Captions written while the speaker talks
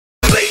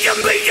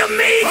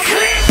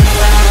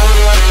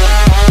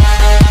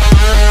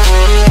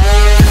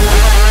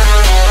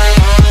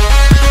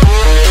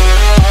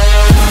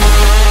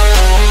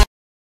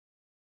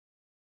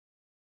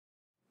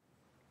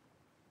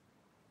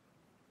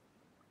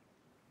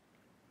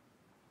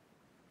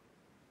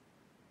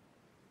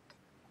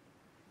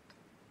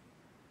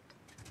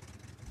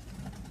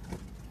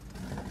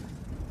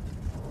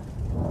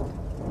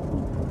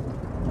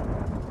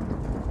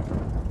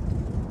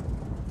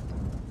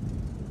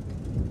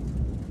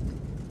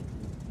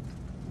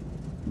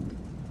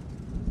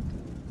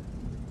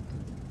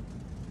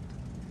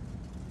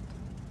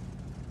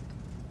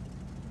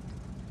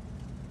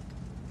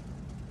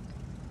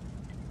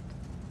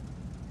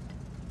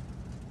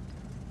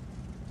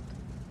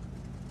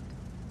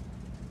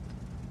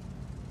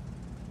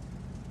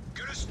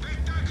Que le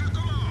spectacle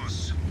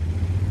commence!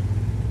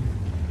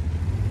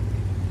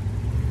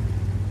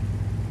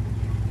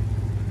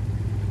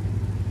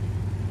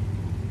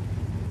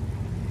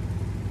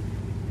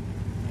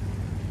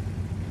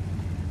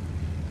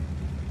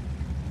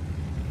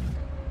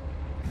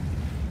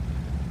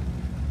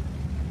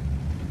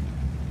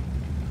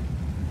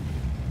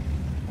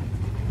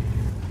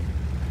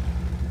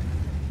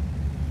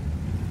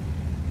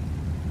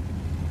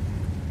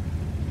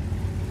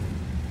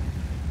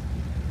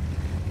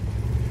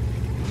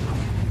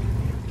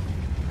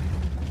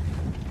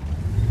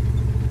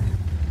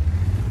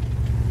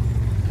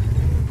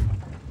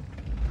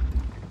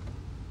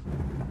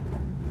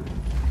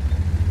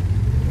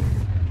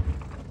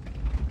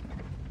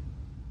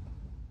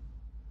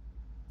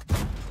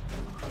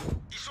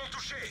 Ils sont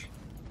touchés!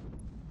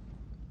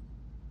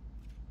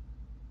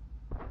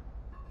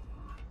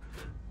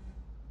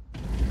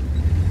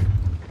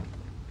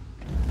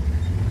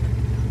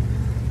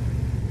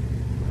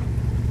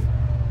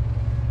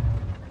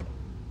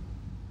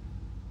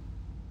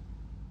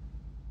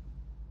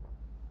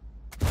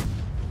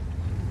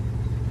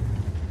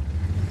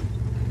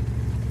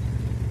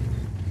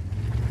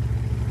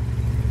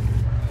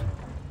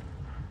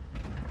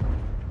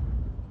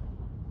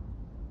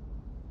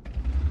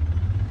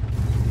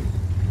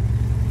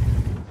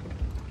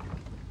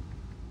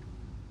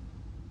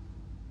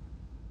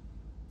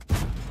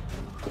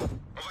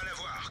 On va la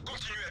voir,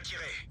 continue à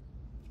tirer.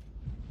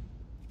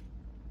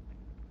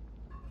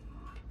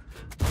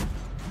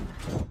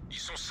 Ils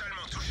sont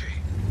salement touchés.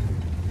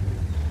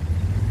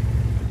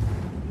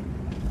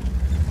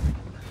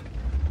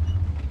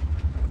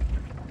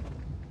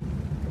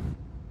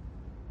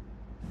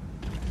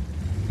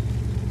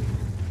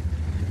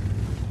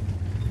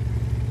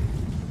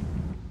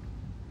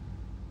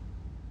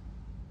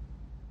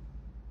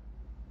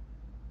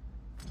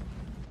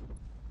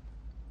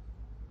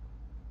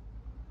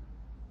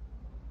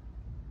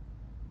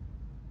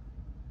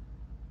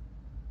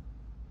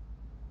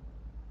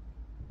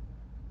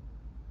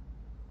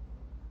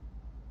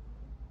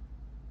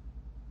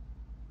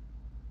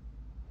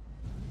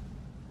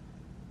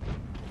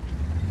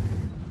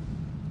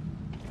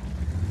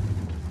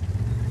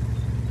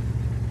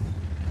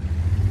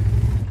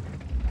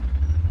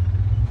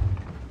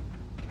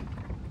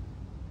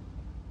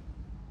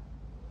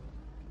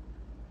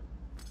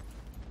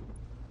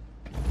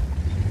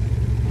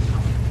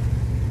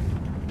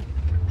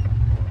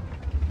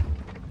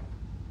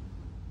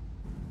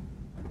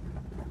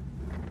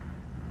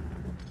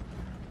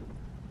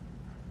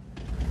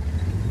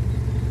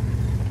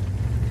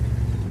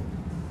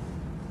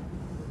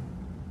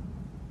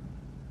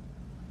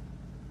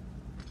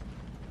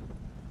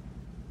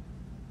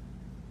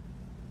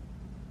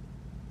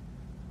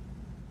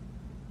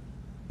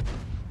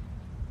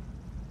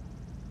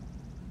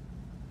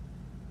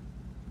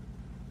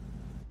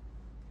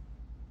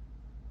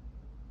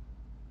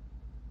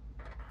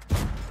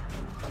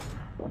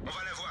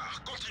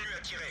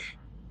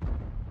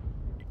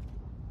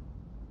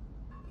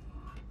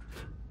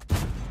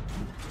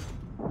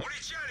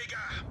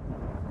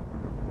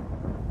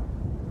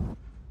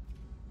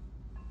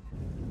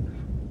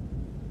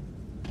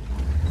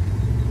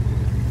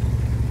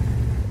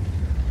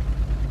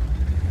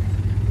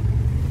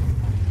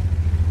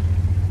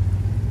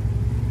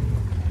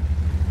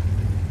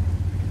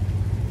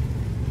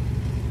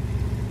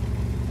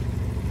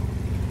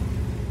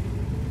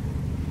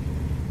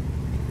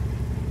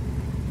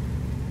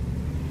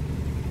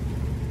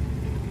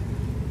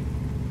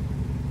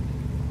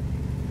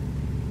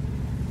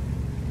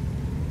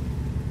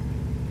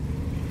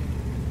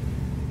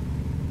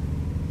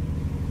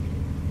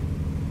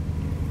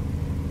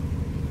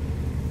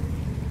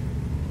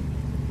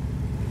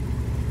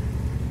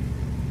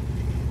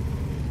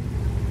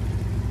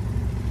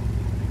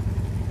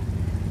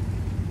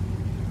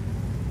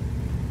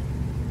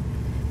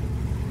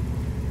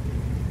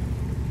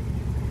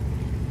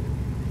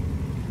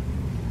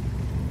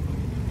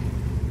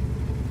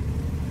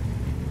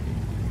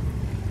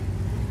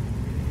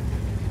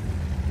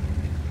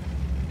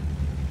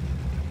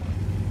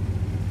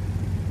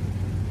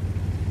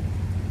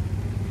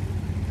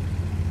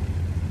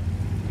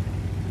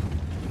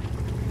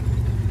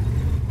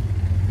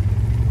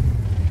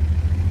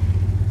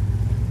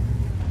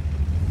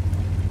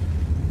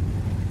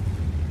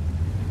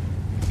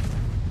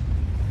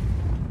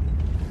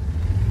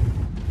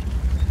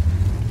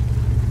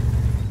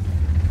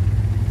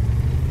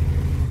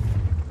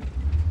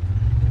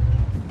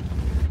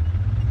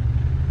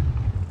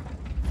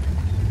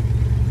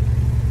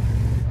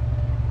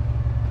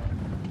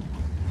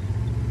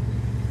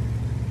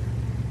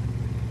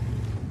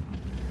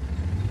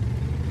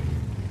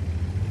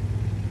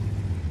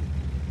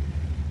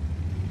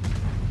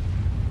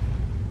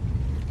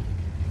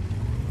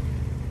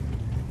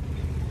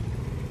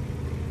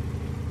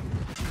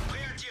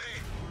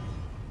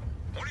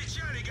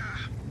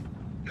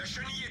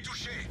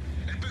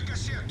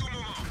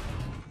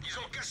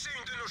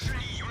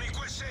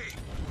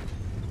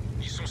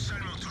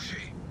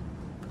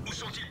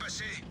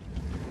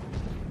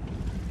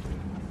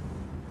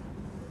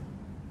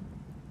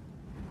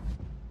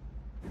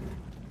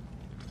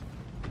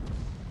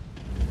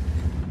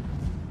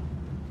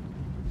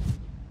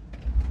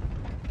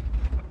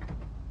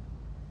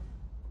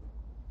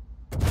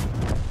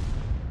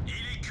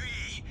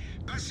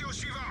 Passez au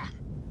suivant.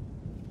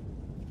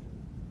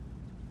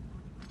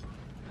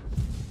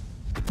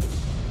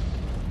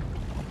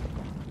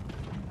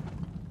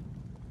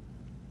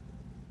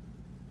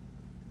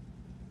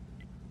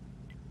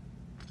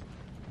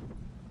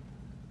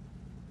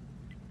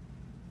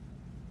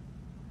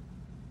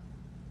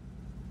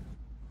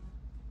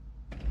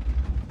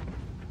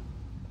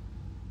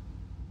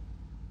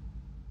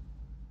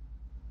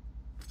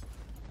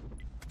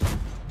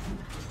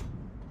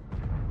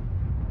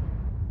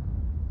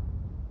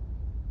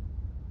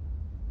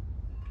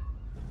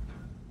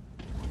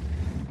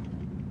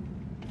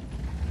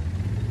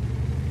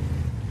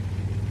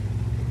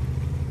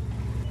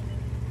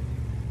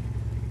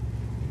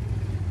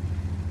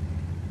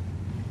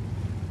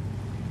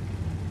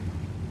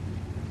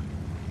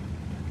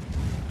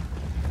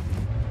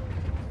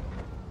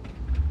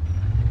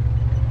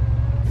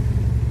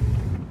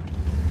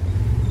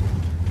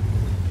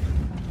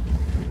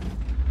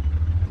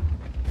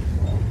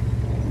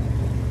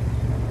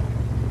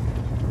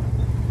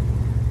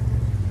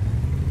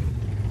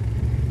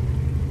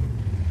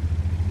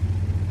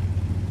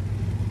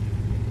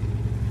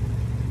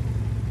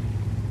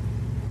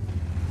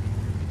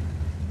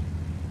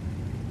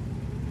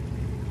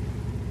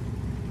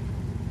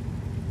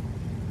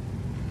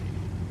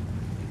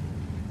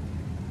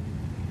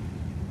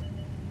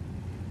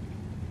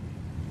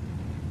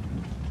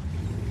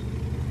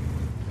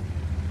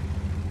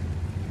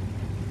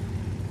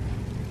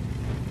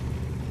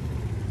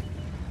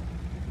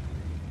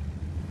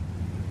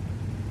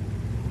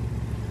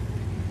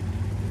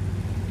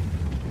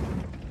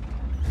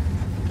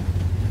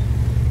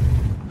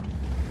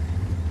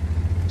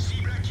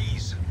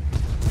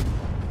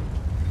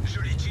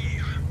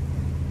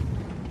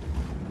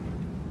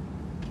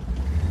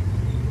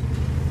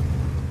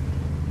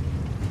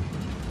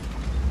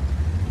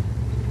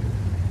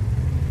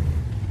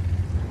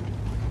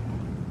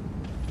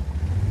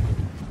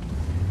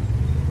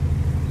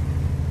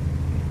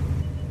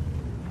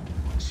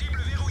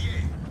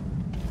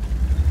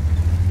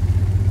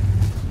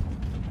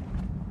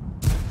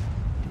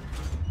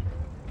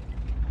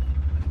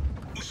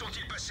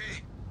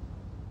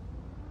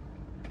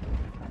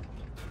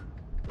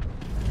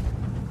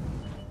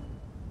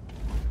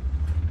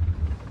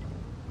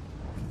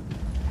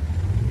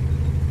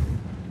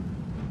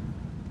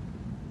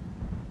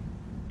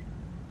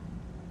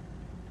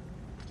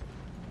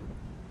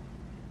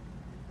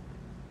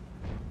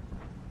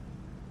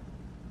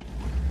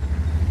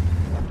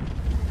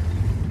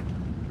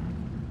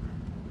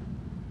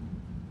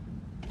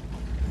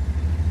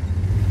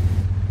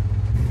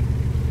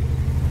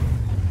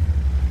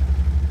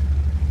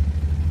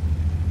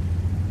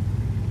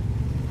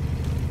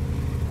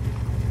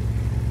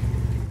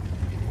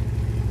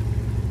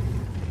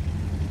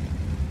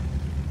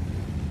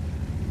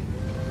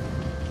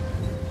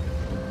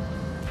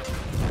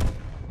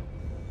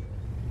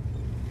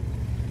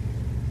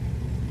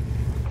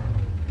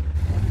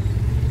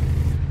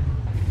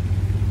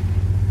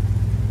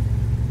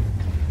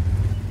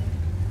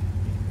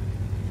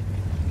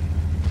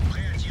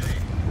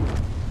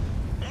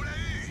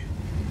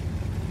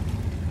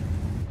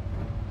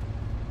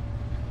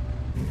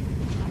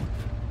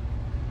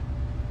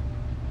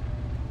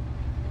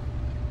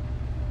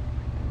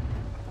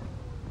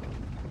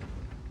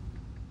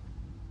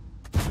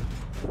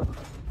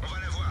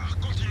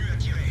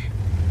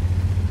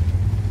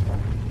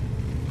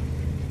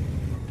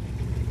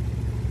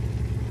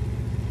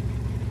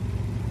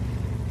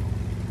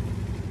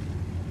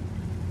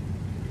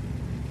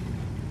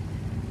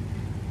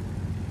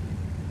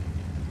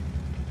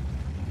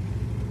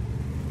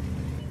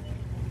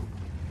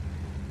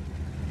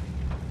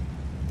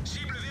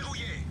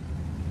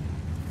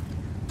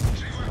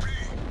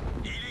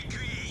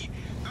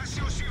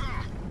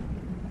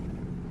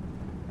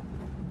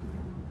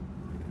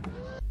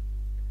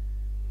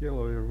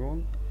 Hello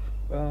everyone.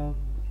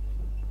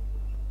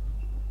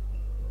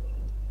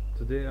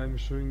 Today I'm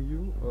showing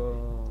you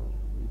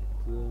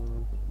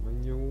with my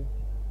new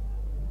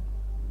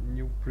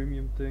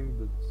premium tank,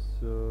 that's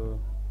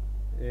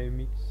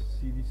AMX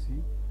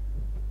CDC.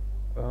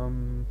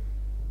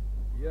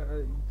 Yeah,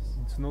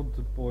 it's not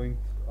the point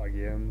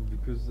again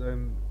because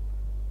I'm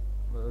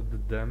the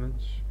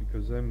damage,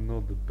 because I'm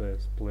not the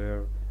best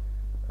player.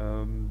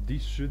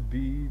 This should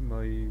be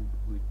my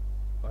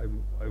I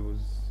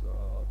was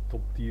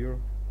top tier,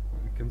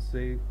 we can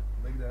say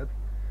like that.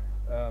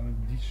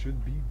 This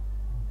should be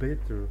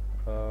better,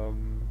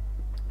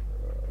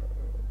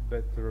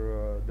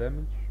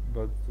 damage,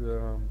 but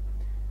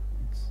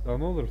it's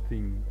another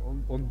thing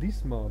on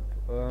this map.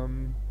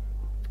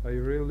 I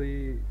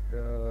really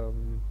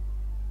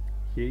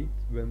hate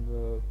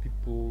when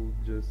people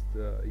just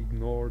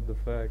ignore the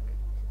fact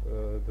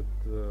that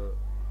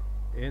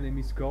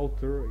enemy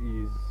scouter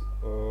is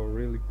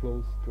really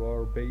close to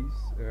our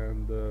base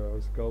and are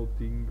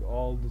scouting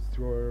all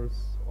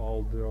destroyers,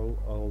 all the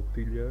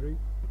artillery.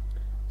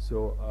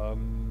 So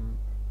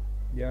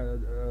yeah,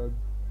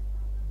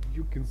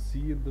 you can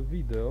see in the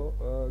video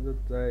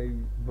that I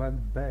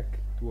went back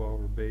to our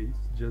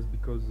base just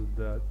because of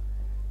that,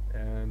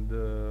 and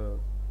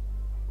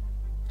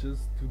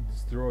just to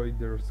destroy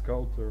their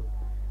scouter.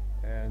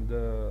 And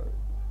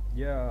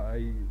yeah,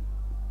 I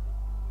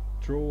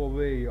throw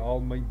away all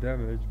my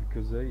damage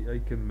because I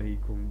can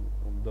make on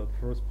that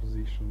first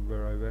position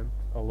where I went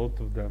a lot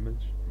of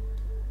damage,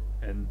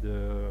 and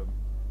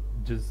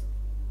just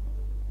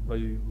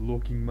by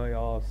looking my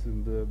ass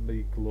and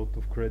make a lot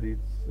of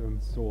credits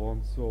and so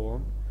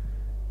on.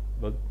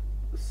 But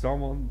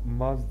someone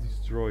must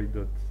destroy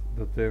that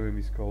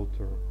enemy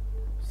scouter.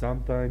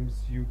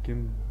 Sometimes you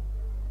can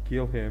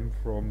kill him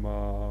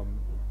uh,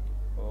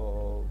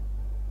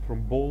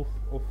 from both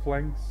of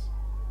flanks,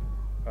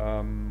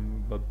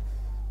 but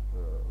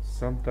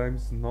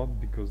sometimes not,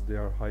 because they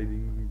are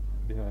hiding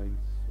behind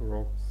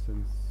rocks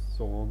and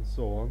so on.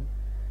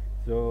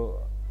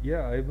 So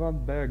yeah, I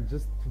went back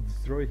just to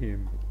destroy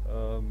him,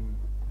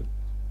 but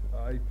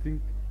I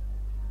think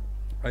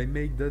I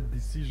made that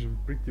decision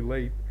pretty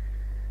late,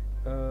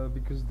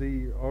 because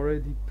they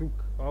already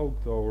took out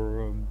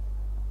our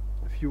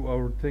few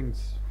our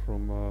things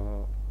from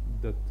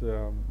that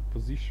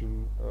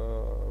position,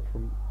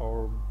 from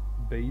our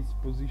base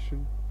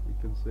position, we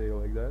can say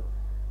like that,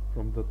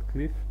 from that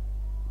cliff.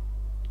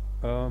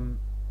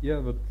 Yeah,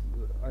 but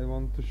I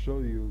want to show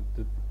you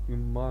that you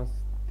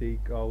must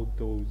take out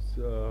those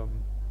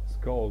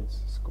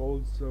scouts.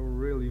 Scouts are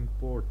really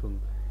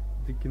important.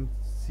 They can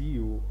see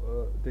you.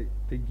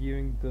 They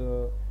giving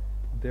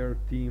their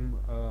team,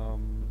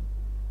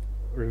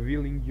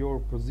 revealing your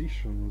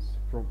positions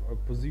from a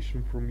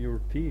position from your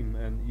team,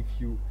 and if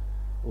you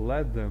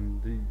let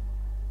them,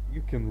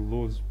 you can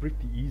lose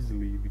pretty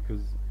easily,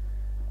 because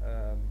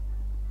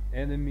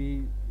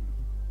enemy,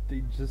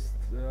 they just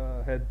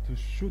had to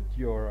shoot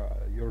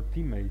your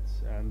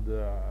teammates, and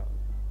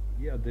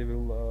yeah, they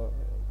will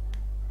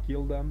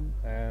kill them,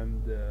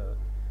 and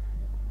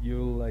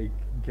you'll like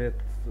get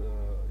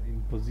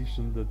in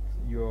position that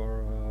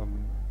you're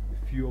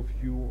few of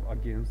you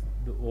against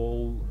the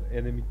whole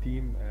enemy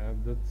team,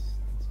 and that's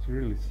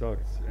really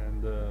sucks.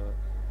 And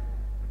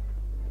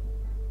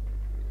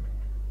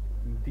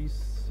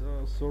this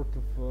sort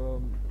of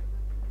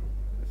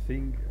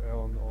thing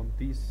on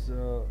this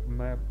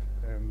map,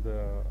 and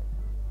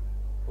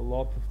a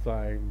lot of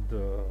time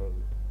the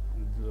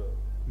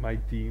my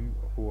team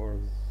who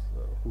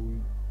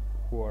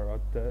are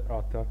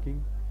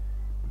attacking,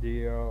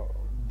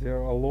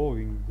 they're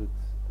allowing that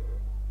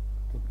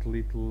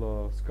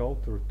little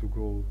scouter to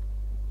go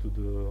to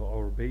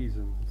our base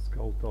and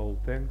scout all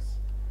tanks.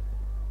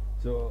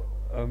 So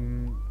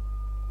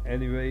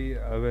anyway,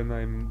 when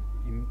I'm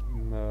in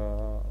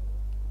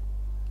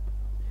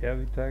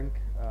heavy tank,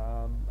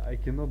 I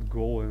cannot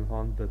go and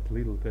hunt that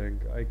little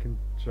tank. I can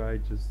try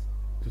just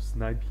to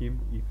snipe him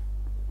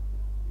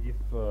if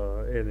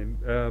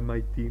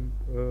my team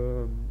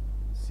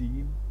see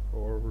him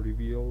or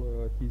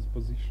reveal his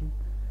position,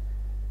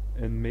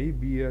 and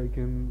maybe I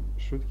can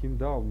shoot him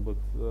down. But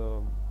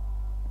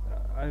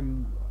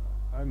I'm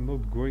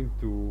not going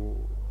to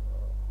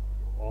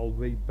all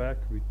way back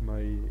with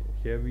my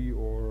heavy,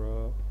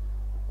 or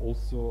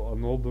also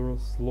another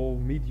slow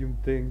medium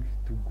tank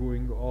to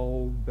going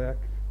all back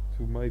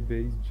to my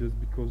base just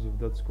because of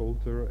that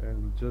scouter,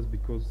 and just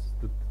because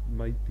that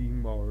my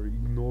team are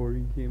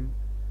ignoring him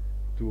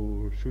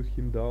to shoot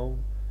him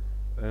down.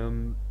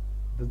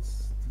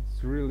 That's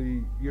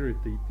really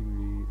irritating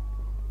me,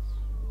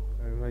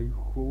 and I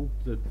hope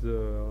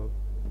that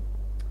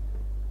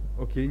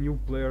okay, new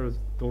players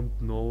don't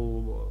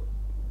know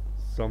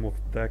some of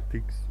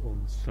tactics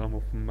on some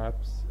of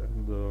maps,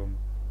 and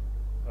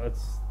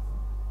that's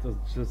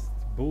just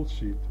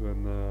bullshit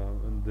when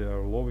they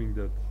are allowing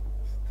that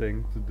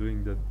thing to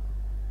doing that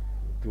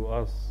to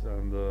us.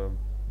 And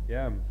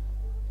yeah,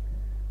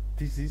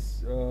 this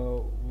is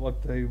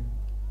what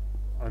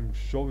I'm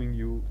showing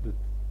you, that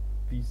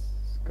this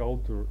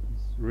scouter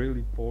is really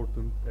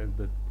important, and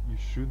that you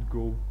should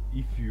go,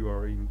 if you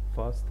are in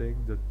fast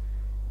tank, that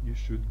you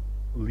should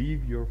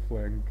leave your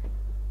flank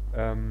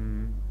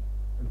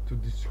to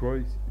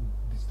destroy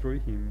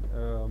him,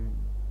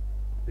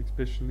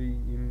 especially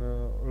in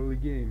early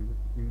game,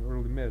 in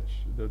early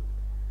match. That's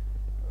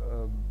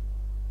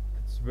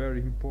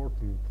very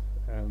important.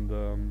 And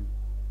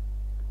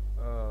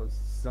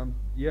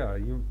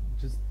you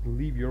just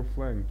leave your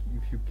flank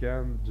if you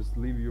can. Just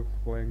leave your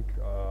flank.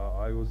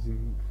 I was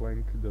in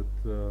flank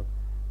that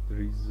there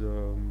is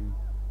I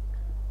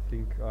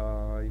think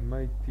in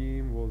my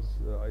team was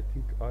I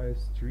think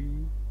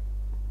IS3,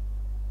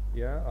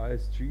 yeah,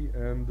 IS3,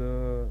 and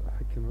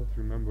I cannot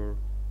remember,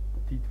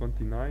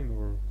 T29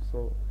 or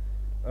so.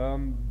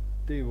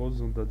 They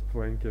was on that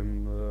flank,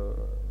 and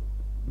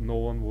no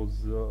one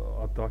was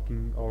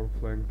attacking our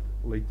flank.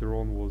 Later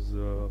on was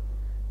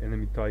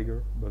enemy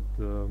Tiger, but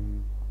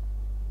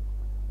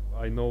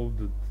I know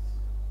that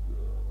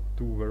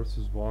 2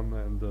 versus 1,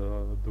 and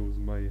those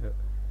my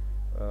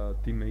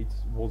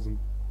teammates wasn't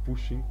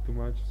pushing too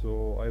much,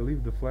 so I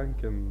leave the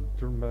flank and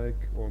turn back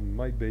on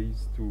my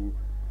base to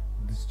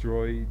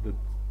destroy that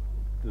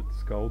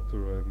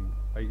scouter, and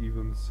I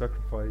even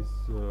sacrifice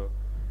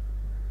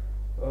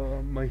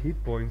my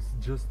hit points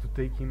just to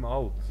take him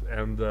out,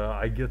 and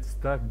I get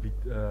stuck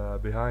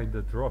behind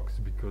the rocks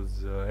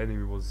because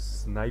enemy was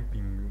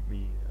sniping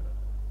me.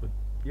 But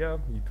yeah,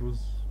 it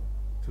was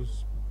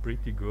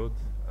pretty good.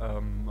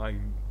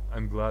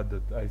 I'm glad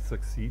that I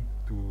succeed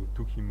to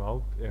took him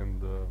out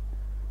and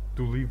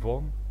to live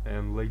on,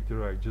 and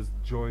later I just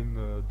joined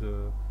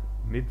the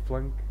mid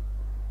flank.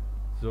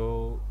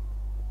 So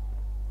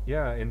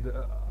yeah, and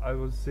I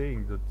was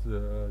saying that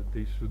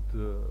they should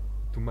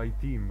to my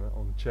team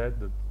on chat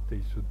that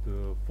they should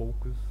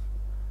focus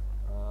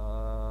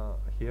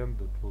him.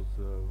 That was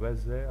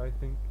Weze, I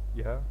think.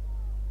 Yeah.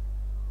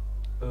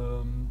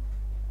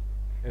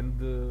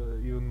 And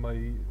even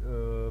my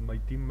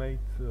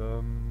teammate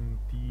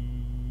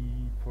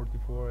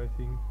T44, I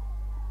think,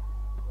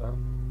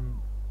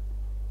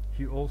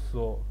 he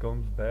also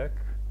comes back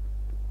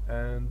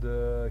and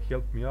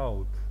helped me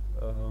out.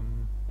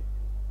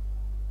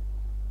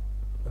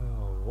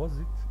 Was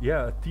it?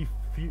 Yeah,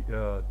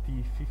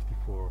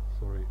 T54.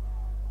 Sorry.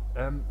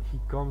 He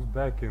comes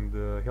back and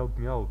helped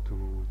me out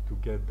to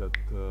get that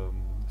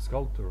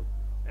sculptor,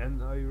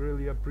 and I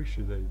really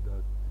appreciate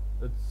that.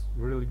 That's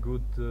really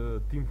good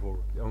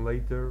teamwork. And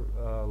later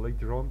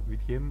on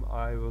with him,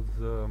 I was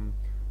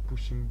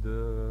pushing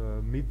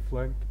the mid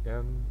flank,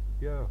 and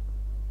yeah,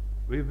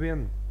 we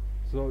win.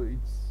 So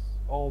it's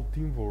all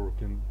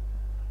teamwork, and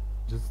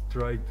just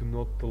try to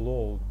not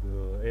allow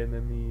the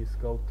enemy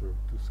scouter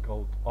to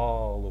scout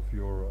all of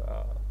your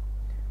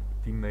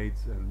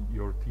teammates and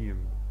your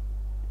team.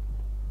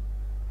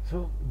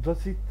 So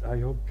that's it. I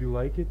hope you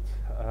like it.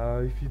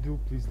 If you do,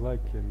 please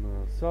like and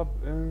sub,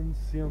 and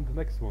see you on the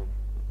next one.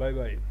 Bye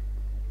bye.